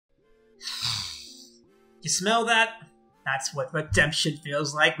You smell that? That's what redemption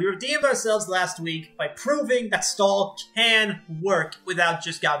feels like. We redeemed ourselves last week by proving that stall can work without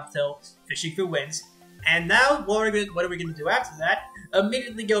just Gallade fishing for wins. And now, what are we going to do after that?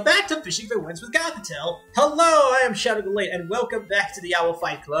 Immediately go back to fishing for wins with Gallade. Hello, I am Shadow Gallade, and welcome back to the Owl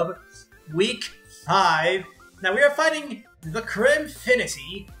Fight Club. Week 5. Now we are fighting the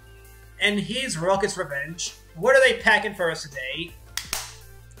Crimfinity and his Raucous Revenge. What are they packing for us today?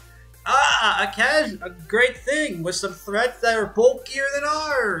 A great thing with some threats that are bulkier than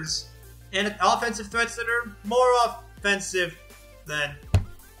ours, and offensive threats that are more offensive than.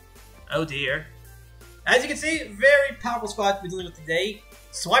 Oh dear. As you can see, very powerful squad we're dealing with today.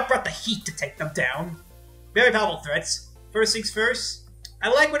 So I brought the heat to take them down. Very powerful threats. First things first, I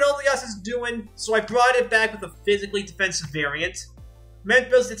like what Oleas is doing, so I brought it back with a physically defensive variant.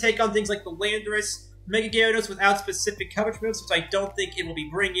 Meant builds to take on things like the Landorus, Mega Gyarados without specific coverage moves, which I don't think it will be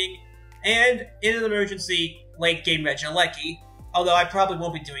bringing, and in an emergency, late game Regieleki, although I probably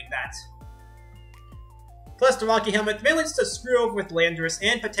won't be doing that. Plus the Rocky Helmet, mainly just to screw over with Landorus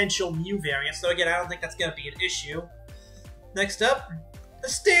and potential Mew variants, so again, I don't think that's going to be an issue. Next up, the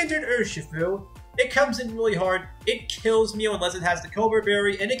standard Urshifu. It comes in really hard, it kills Mew unless it has the Cobra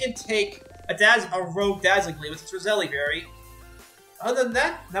Berry, and it can take a Rogue Dazzling with its Roselli Berry. Other than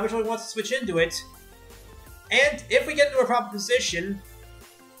that, not much really wants to switch into it. And if we get into a proper position,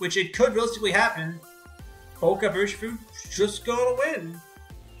 which it could realistically happen, Bulk up Urshifu just gonna win.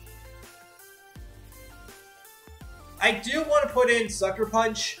 I do want to put in Sucker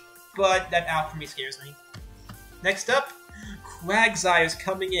Punch, but that Alchemy scares me. Next up, Quagsire is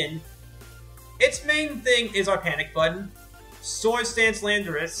coming in. Its main thing is our Panic button, Sword Stance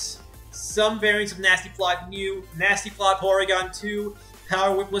Landorus, some variants of Nasty Plot Mew, Nasty Plot Porygon 2,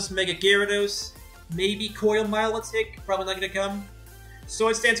 Power Whipless Mega Gyarados, maybe Coil Milotic, probably not going to come.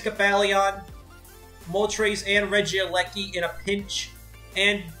 Sword Stance Cobalion, Moltres and Regieleki in a pinch,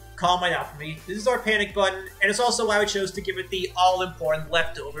 and Calm Mind Alchemy. This is our Panic button, and it's also why we chose to give it the all-important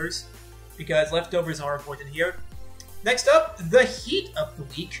Leftovers, because Leftovers are important here. Next up, the heat of the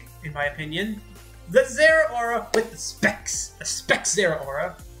week, in my opinion. The Zeraora with the specs. The Specs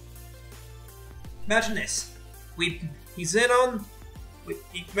Zeraora. Imagine this. He's in on...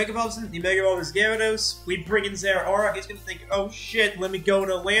 He Mega Evolves his Gyarados, we bring in Zeraora, he's gonna think, oh shit, let me go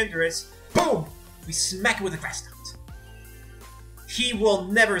to Landorus. Boom! We smack it with a Grass Knot. He will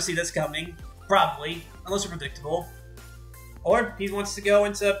never see this coming, probably, unless we're predictable. Or he wants to go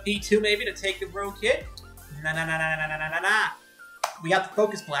into P2 maybe to take the Rogue hit. Nah. We got the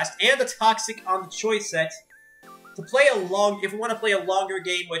Focus Blast and the Toxic on the Choice set. To play if we want to play a longer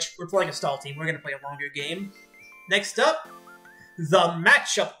game, which we're playing a stall team, we're gonna play a longer game. Next up, the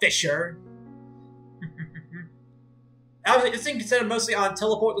Matchup Fisher. Obviously, this thing considered mostly on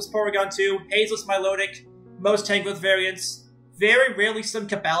Teleportless Porygon 2, Hazeless Milotic, most Tangrowth variants, very rarely some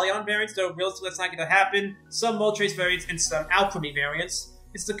Cobalion variants, though realistically that's not going to happen, some Moltres variants, and some Alchemy variants.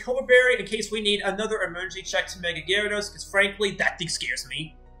 It's the Cobra Berry in case we need another emergency check to Mega Gyarados, because frankly, that thing scares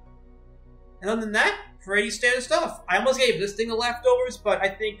me. And other than that, pretty standard stuff. I almost gave this thing the Leftovers, but I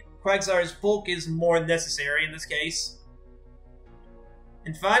think Quagsire's bulk is more necessary in this case.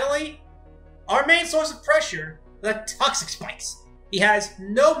 And finally, our main source of pressure, the Toxic Spikes. He has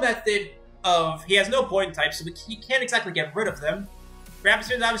no poison type, so he can't exactly get rid of them. Rapid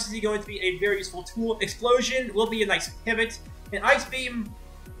Spin is obviously going to be a very useful tool. Explosion will be a nice pivot. And Ice Beam,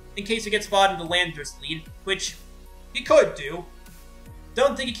 in case he gets spotted in the Landorus lead, which he could do.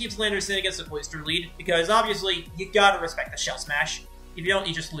 Don't think he keeps Landorus in against the Cloyster lead, because obviously, you gotta respect the Shell Smash. If you don't,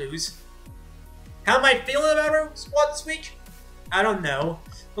 you just lose. How am I feeling about our squad this week? I don't know.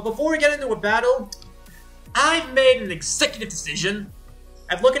 But before we get into a battle, I've made an executive decision.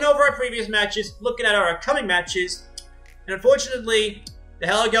 I'm looking over our previous matches, looking at our upcoming matches, and unfortunately, the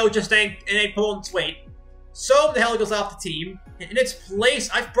Heligo just ain't pulling its weight. So the Heligo's off the team, and in its place,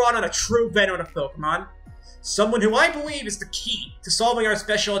 I've brought on a true veteran of Pokemon. Someone who I believe is the key to solving our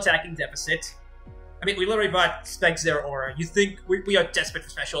special attacking deficit. I mean, we literally brought Specs Zeraora. You think we are desperate for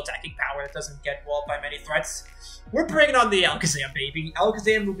special attacking power that doesn't get walled by many threats? We're bringing on the Alakazam, baby.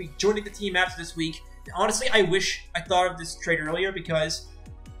 Alakazam will be joining the team after this week. And honestly, I wish I thought of this trade earlier, because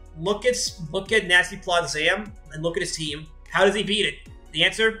look at Nasty Plot Zam and look at his team. How does he beat it? The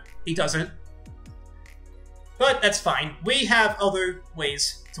answer, he doesn't. But that's fine. We have other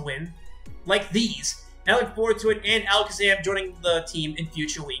ways to win, like these. And I look forward to it, and Alakazam joining the team in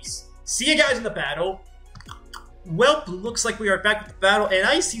future weeks. See you guys in the battle. Well, looks like we are back with the battle, and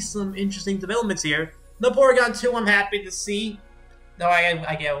I see some interesting developments here. No Porygon 2, I'm happy to see. No,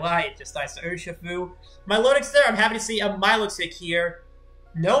 I get why, it just dies to Urshifu. Milotic's there, I'm happy to see a Milotic here.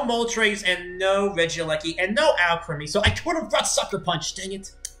 No Moltres and no Regieleki and no Alchemy, so I could have brought Sucker Punch, dang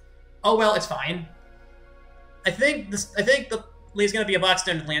it. Oh well, it's fine. I think the lead's gonna be a box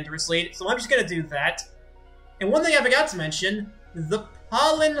standard Landorus lead, so I'm just gonna do that. And one thing I forgot to mention, the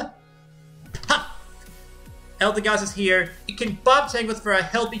Pollen Puff. Eldegoss is here. It can Bob Tangleth for a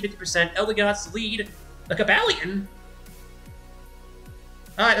healthy 50%. Eldegoss lead a Cobalion.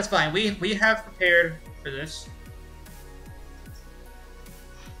 Alright, that's fine. We have prepared for this.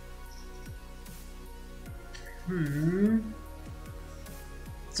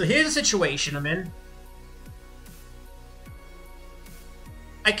 So here's the situation I'm in.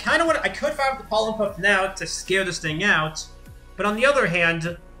 I could fire up the Pollen Puff now to scare this thing out, but on the other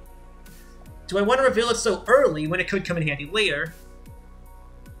hand, do I want to reveal it so early when it could come in handy later?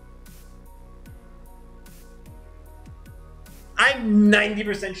 I'm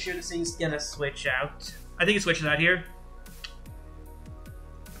 90% sure this thing's gonna switch out. I think it switches out here.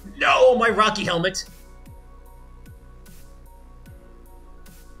 No, my Rocky Helmet!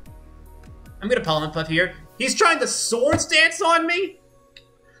 I'm gonna Pollen Puff here. He's trying to Swords Dance on me?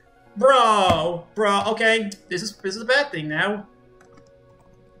 Bro, okay, this is a bad thing now.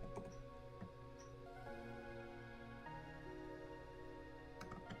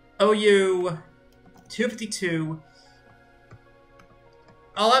 OU 252.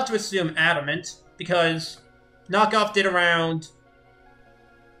 I'll have to assume Adamant, because Knockoff did around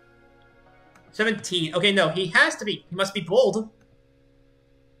 17. Okay, no, he must be bold.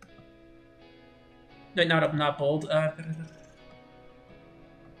 No, not bold.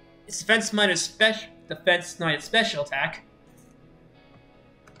 It's defense minus special attack.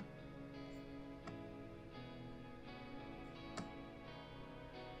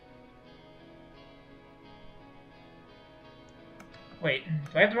 Wait,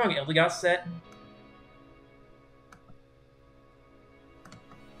 do I have the wrong Eldegoss set?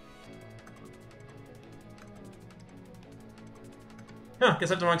 Huh, guess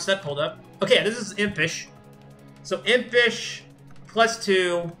I have the wrong set pulled up. Okay, this is Impish. So Impish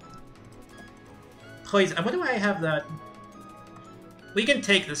 +2. Please, why do I have that? We can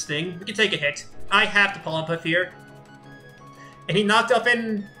take this thing. We can take a hit. I have to Pollen Puff here. And he knocked up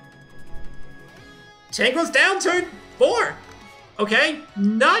in... Tangro's down, turn 4! Okay,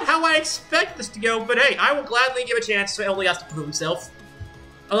 not how I expect this to go, but hey, I will gladly give a chance to Eldegoss to prove himself.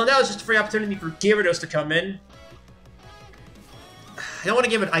 Although now it's just a free opportunity for Gyarados to come in. I don't want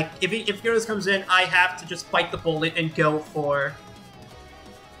to give it... If Gyarados comes in, I have to just bite the bullet and go for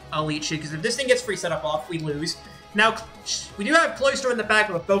a Leech Seed, because if this thing gets free setup off, we lose. Now, we do have Cloyster in the back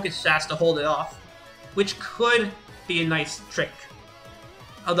with a Focus Sash to hold it off, which could be a nice trick.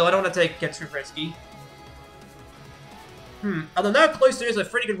 Although I don't want to get too risky. Although now Cloyster is a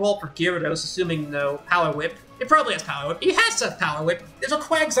pretty good role for Gyarados, assuming no Power Whip. It probably has Power Whip. He has to have Power Whip. There's a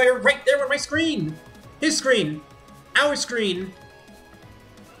Quagsire right there on my screen. His screen. Our screen.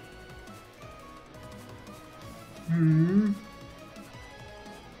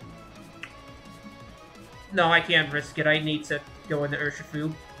 No, I can't risk it. I need to go into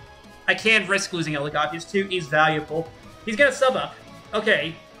Urshifu. I can't risk losing Eldegoss. He's valuable. He's gonna sub up.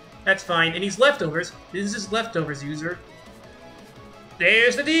 Okay, that's fine. And he's leftovers. This is his leftovers user.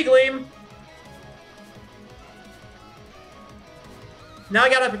 There's the D-Gleam! Now I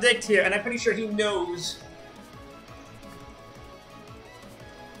gotta predict here, and I'm pretty sure he knows.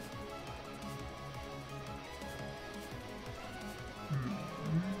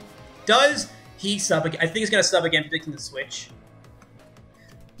 Does he sub again? I think he's gonna sub again, predicting the switch.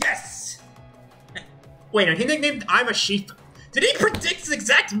 Yes! Wait, no, he nicknamed I'm a Sheep. Did he predict his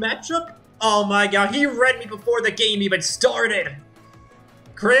exact matchup? Oh my god, he read me before the game even started!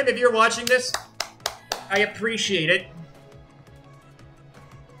 Grim, if you're watching this, I appreciate it.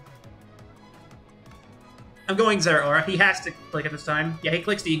 I'm going Zeraora. He has to click it this time. Yeah, he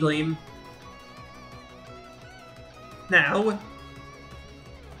clicks the Gleam. Now,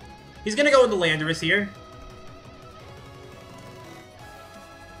 he's gonna go into Landorus here.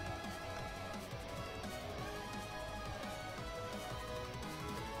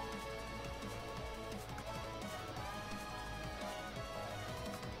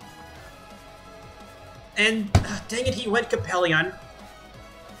 And, dang it, he went Cobalion.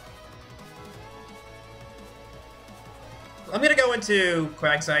 I'm gonna go into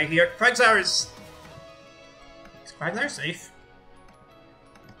Quagsire here. Quagsire is... Is Quagsire safe?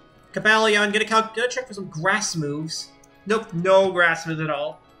 Cobalion, gonna check for some grass moves. Nope, no grass moves at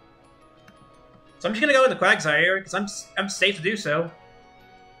all. So I'm just gonna go into Quagsire here, because I'm safe to do so.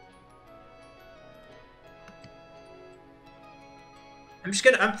 I'm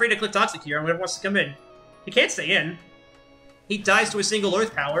free to click Toxic here, and whatever wants to come in. He can't stay in. he dies to a single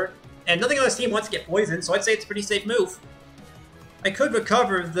Earth Power, and nothing on his team wants to get poisoned, so I'd say it's a pretty safe move. I could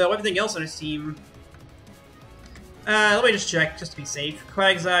recover, though, everything else on his team. Let me just check, just to be safe.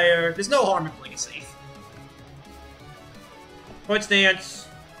 Quagsire, there's no harm in playing it safe. Point Stance.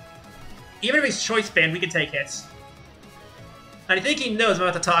 Even if he's Choice Band, we can take hits. And I think he knows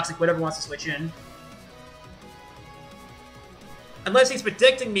about the Toxic, whatever wants to switch in. Unless he's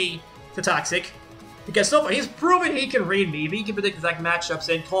predicting me to Toxic. Because so far, he's proven he can read me. If he can predict exact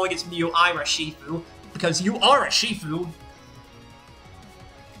matchups and calling against Mew, I'm a Shifu. Because you are a Shifu.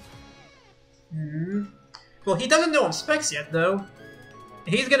 Well, he doesn't know I'm Specs yet, though.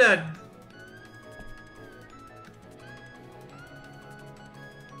 He's gonna...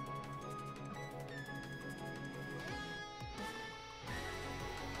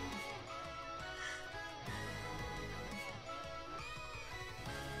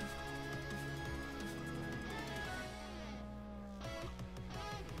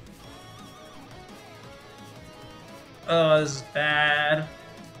 Oh, this is bad.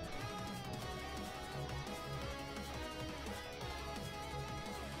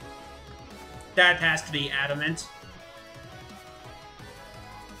 That has to be Adamant.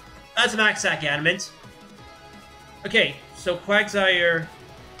 That's max attack Adamant. Okay, so Quagsire...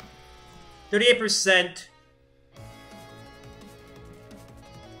 38%.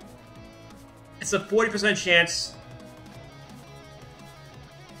 It's a 40% chance.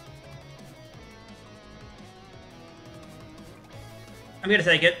 I'm gonna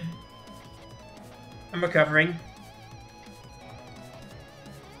take it. I'm recovering.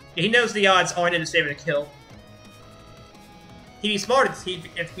 Yeah, he knows the odds aren't in his favor to kill. He'd be smart but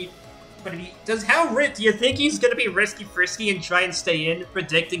if he does. How do you think he's gonna be risky frisky and try and stay in,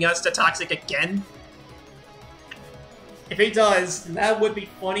 predicting us to Toxic again? If he does, that would be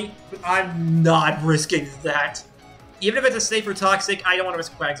funny, but I'm not risking that. Even if it's a safer Toxic, I don't want to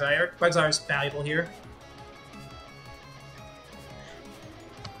risk Quagsire. Quagsire is valuable here.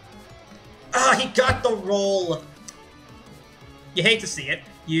 Ah, he got the roll! You hate to see it.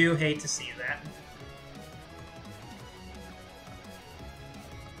 You hate to see that.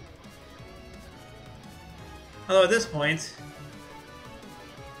 Although at this point...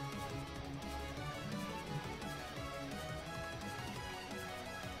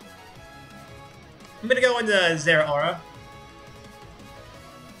 I'm gonna go into Zeraora.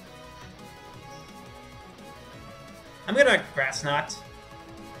 I'm gonna Grass Knot.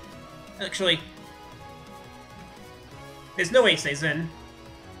 Actually, there's no way he stays in.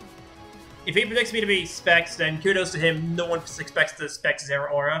 If he predicts me to be Specs, then kudos to him. No one expects to Specs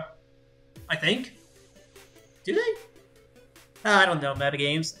Zeraora. I think. Do they? I don't know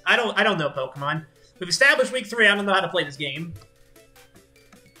metagames. I don't know Pokemon. We've established week 3. I don't know how to play this game.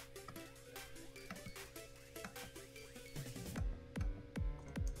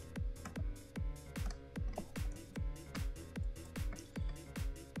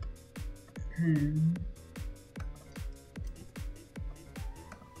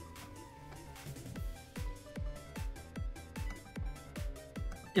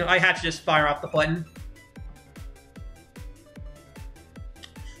 You know, I had to just fire off the button.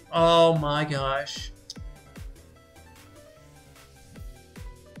 Oh my gosh.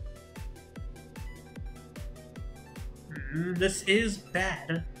 This is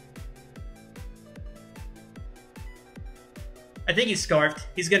bad. I think he's Scarfed.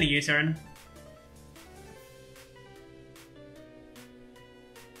 He's gonna U-turn.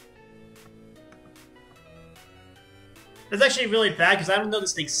 That's actually really bad, because I don't know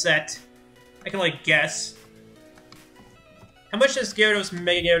this thing's set. I can, like, guess. How much does Gyarados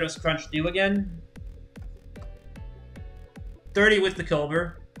Mega Gyarados Crunch do again? 30 with the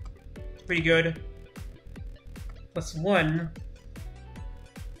Culver. Pretty good. Plus 1.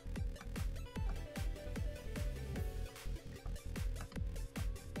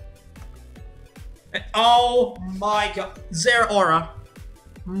 And, oh my god. Zeraora.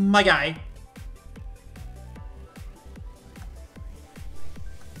 My guy.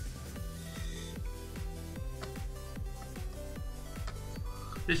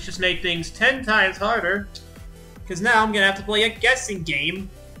 This just made things 10 times harder, because now I'm gonna have to play a guessing game.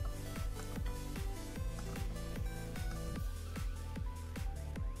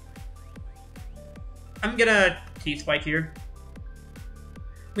 I'm gonna T-Spike here.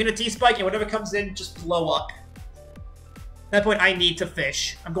 I'm gonna T-Spike, and whatever comes in, just blow up. At that point, I need to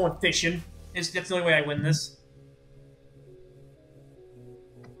fish. I'm going fishing. That's the only way I win this.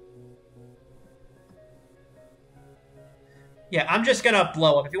 Yeah, I'm just gonna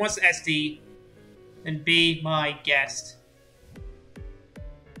blow up. If he wants to SD, then be my guest.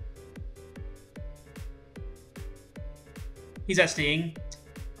 He's SDing.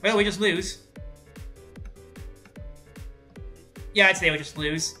 Well, we just lose. Yeah, I'd say we just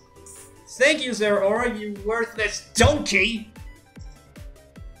lose. Thank you, Zeraora, you worthless donkey!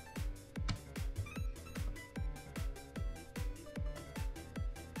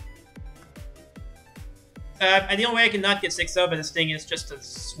 And the only way I can not get 6-0 by this thing is just to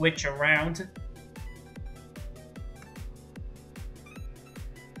switch around.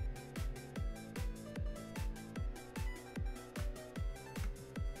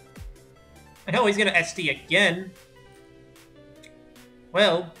 I know he's gonna SD again.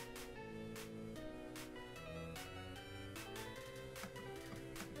 Well.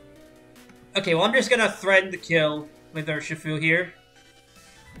 Okay, well I'm just gonna threaten the kill with Urshifu here.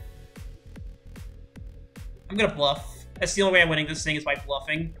 I'm gonna bluff. That's the only way I'm winning this thing is by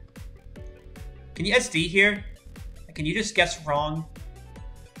bluffing. Can you SD here? Can you just guess wrong?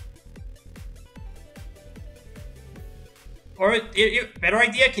 Or, better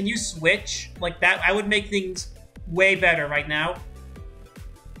idea, can you switch? Like that, I would make things way better right now.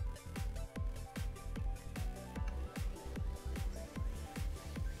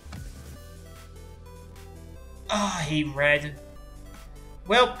 Ah, he read.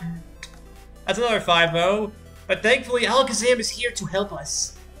 Well, that's another 5-0. But thankfully, Alakazam is here to help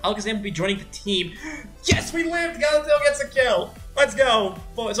us. Alakazam will be joining the team. Yes, we lived! Galatasaray gets a kill! Let's go!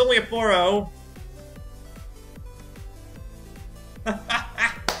 It's only a 4-0.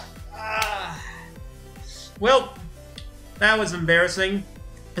 Well, that was embarrassing.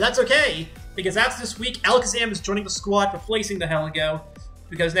 But that's okay, because after this week, Alakazam is joining the squad, replacing the Heligo.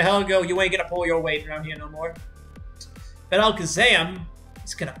 Because the Heligo, you ain't gonna pull your weight around here no more. But Alakazam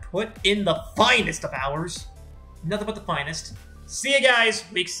is gonna put in the finest of hours. Nothing but the finest. See you guys,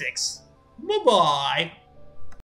 week 6. Bye-bye.